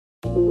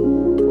So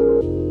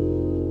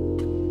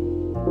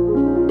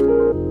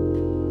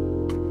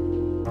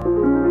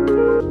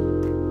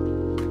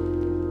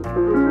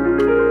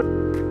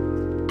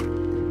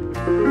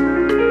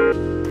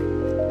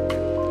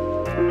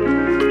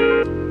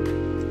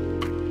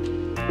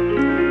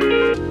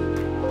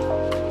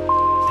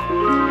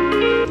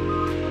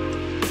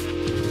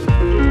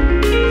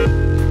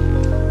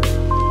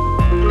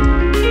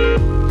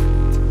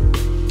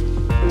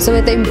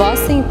with the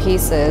embossing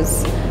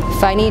pieces,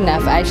 funny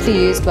enough, I actually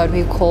used what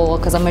we call,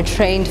 because I'm a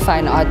trained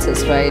fine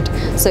artist, right?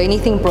 So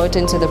anything brought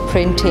into the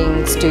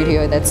printing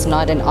studio that's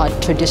not an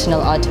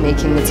traditional art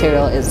making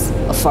material is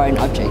a foreign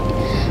object.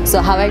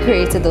 So how I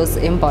created those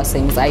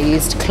embossings, I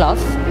used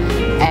cloth,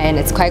 and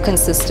it's quite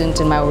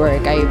consistent in my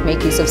work. I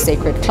make use of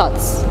sacred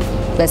cloths,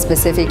 but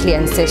specifically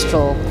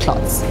ancestral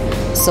cloths.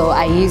 So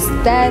I used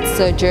that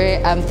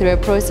through a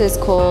process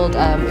called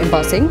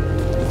embossing.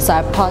 So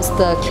I passed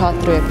the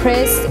cloth through a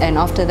press, and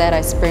after that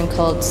I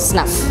sprinkled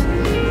snuff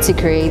to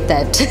create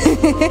that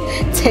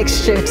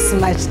textured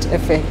smudged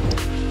effect.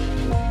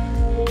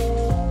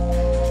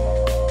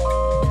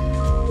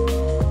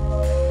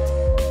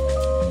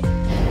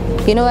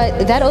 You know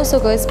what, that also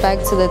goes back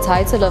to the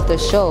title of the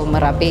show,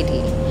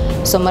 Morapedi.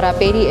 So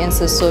Morapedi in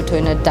Sesotho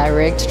in a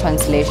direct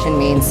translation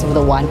means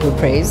the one who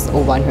prays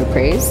or one who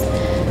prays.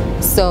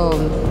 So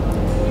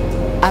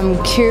I'm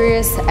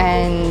curious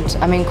and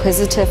I'm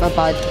inquisitive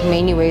about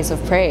many ways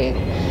of praying.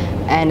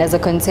 And as a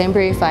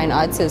contemporary fine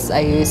artist, I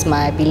use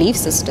my belief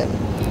system.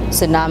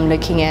 So now I'm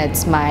looking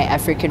at my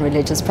African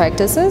religious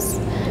practices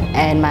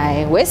and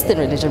my Western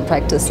religion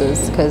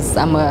practices, because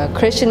I'm a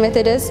Christian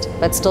Methodist,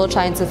 but still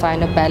trying to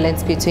find a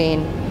balance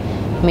between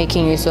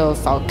making use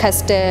of our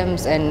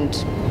customs and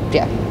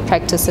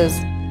practices.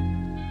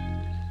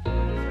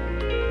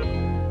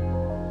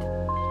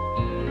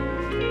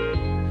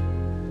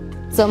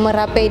 So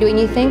Morapedi, when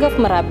you think of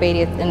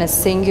Morapedi in a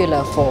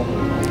singular form,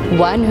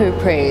 one who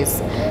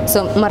prays.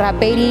 So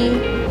Morapedi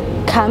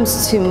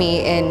comes to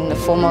me in the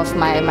form of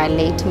my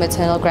late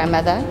maternal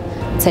grandmother,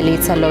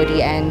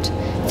 Lodi, and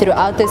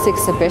throughout this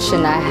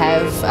exhibition I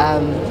have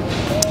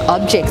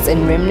objects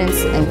and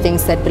remnants and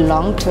things that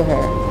belong to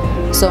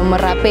her. So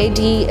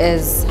Morapedi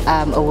is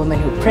a woman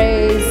who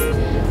prays,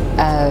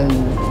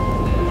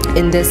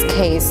 in this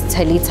case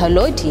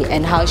Lodi,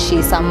 and how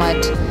she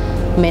somewhat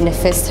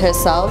manifests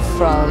herself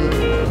from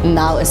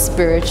now a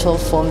spiritual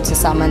form to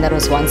someone that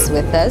was once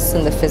with us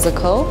in the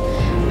physical.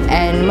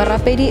 And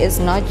Morapedi is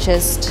not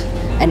just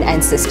an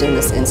ancestor in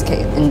this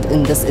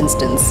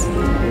instance.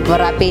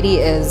 Morapedi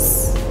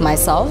is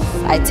myself.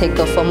 I take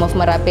the form of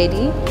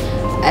Morapedi,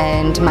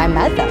 and my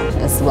mother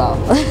as well.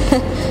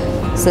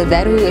 So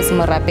that who is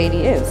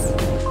Morapedi is.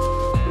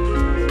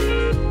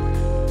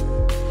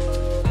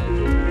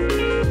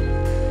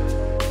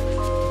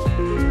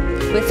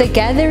 With the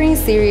Gathering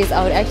series,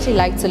 I would actually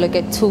like to look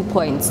at 2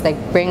 points that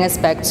bring us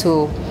back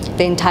to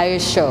the entire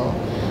show.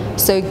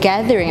 So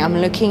Gathering, I'm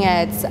looking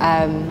at,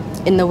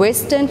 in the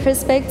Western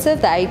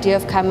perspective, the idea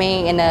of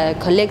coming in a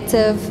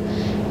collective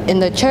in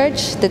the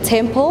church, the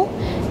temple,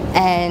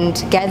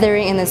 and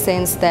gathering in the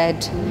sense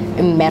that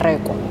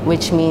mmereko,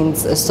 which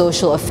means a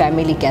social or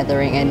family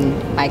gathering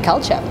in my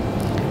culture.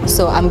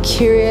 So I'm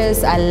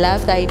curious, I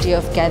love the idea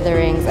of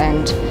gatherings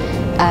and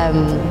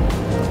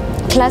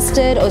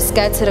clustered or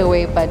scattered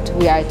away, but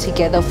we are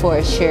together for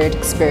a shared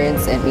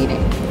experience and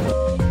meeting.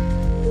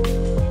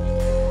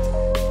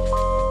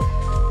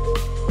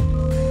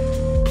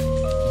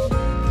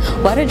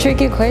 What a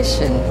tricky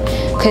question,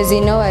 because you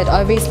know what,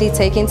 obviously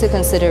take into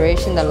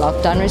consideration the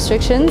lockdown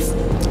restrictions,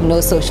 no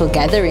social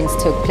gatherings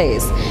took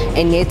place,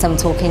 and yet I'm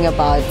talking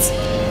about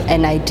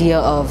an idea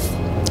of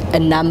a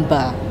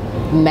number,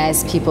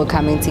 mass people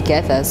coming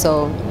together.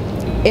 So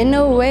in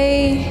a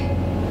way,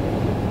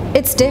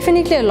 it's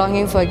definitely a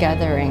longing for a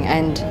gathering,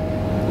 and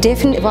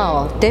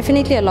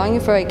definitely a longing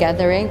for a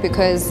gathering,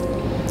 because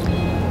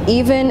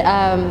even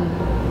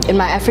in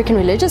my African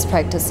religious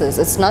practices,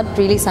 it's not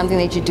really something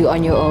that you do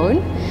on your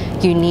own.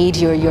 You need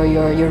your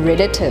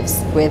relatives,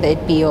 whether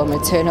it be your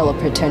maternal or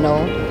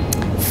paternal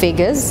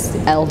figures,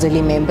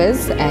 elderly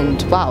members,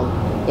 and wow,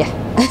 yeah.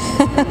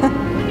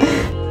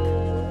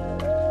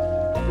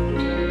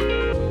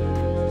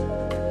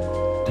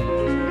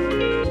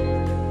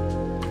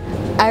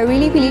 I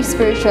really believe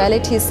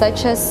spirituality is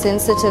such a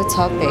sensitive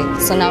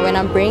topic. So now when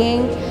I'm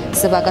bringing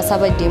Sebaka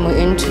Badimo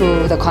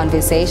into the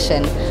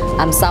conversation,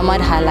 I'm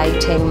somewhat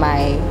highlighting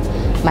my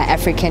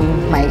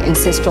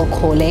ancestral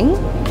calling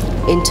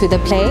into the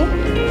play,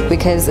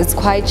 because it's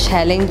quite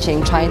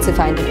challenging trying to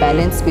find a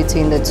balance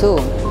between the two.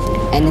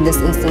 And in this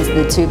instance,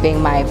 the two being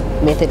my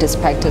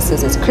Methodist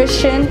practices as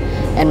Christian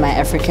and my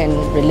African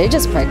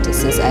religious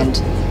practices. And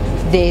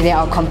they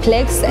are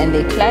complex and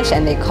they clash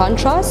and they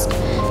contrast.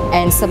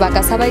 And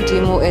Sebaka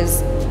Badimo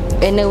is,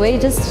 in a way,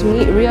 just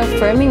me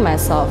reaffirming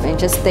myself and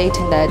just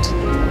stating that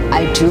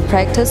I do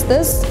practice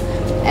this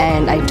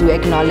and I do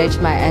acknowledge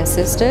my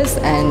ancestors,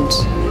 and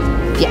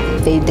yeah,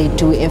 they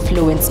do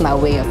influence my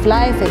way of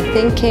life and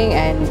thinking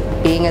and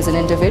being as an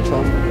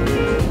individual.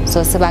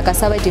 So Sebaka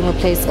Badimo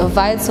plays a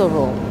vital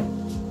role.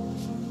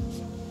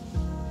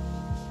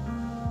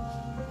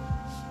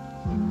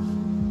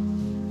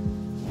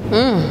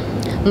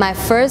 My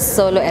first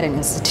solo at an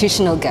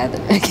institutional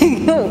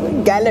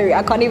gallery.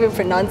 I can't even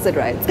pronounce it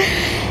right.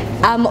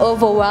 I'm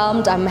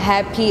overwhelmed. I'm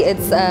happy.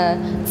 It's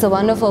a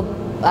wonderful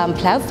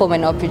platform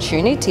and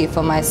opportunity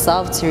for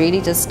myself to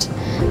really just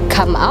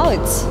come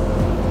out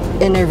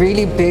in a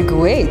really big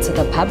way to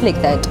the public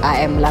that I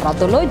am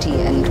Lerato Lodi,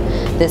 and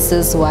this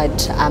is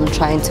what I'm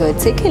trying to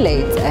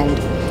articulate. And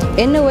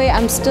in a way,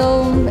 I'm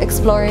still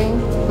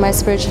exploring my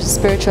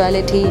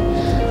spirituality.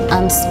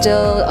 I'm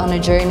still on a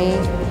journey,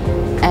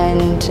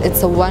 and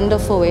it's a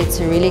wonderful way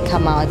to really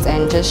come out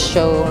and just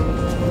show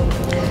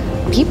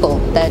people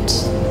that,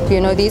 you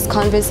know, these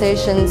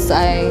conversations,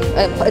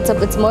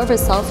 it's more of a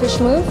selfish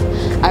move.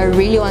 I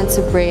really want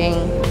to bring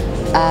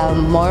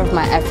more of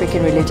my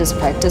African religious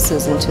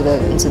practices into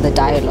the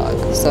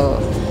dialogue. So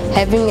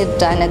having it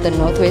done at the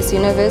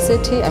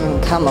Noordwes-Universiteit, I mean,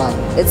 come on,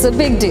 it's a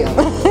big deal.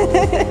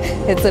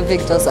 It's a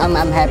big deal, so I'm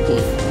happy.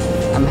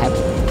 I'm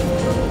happy.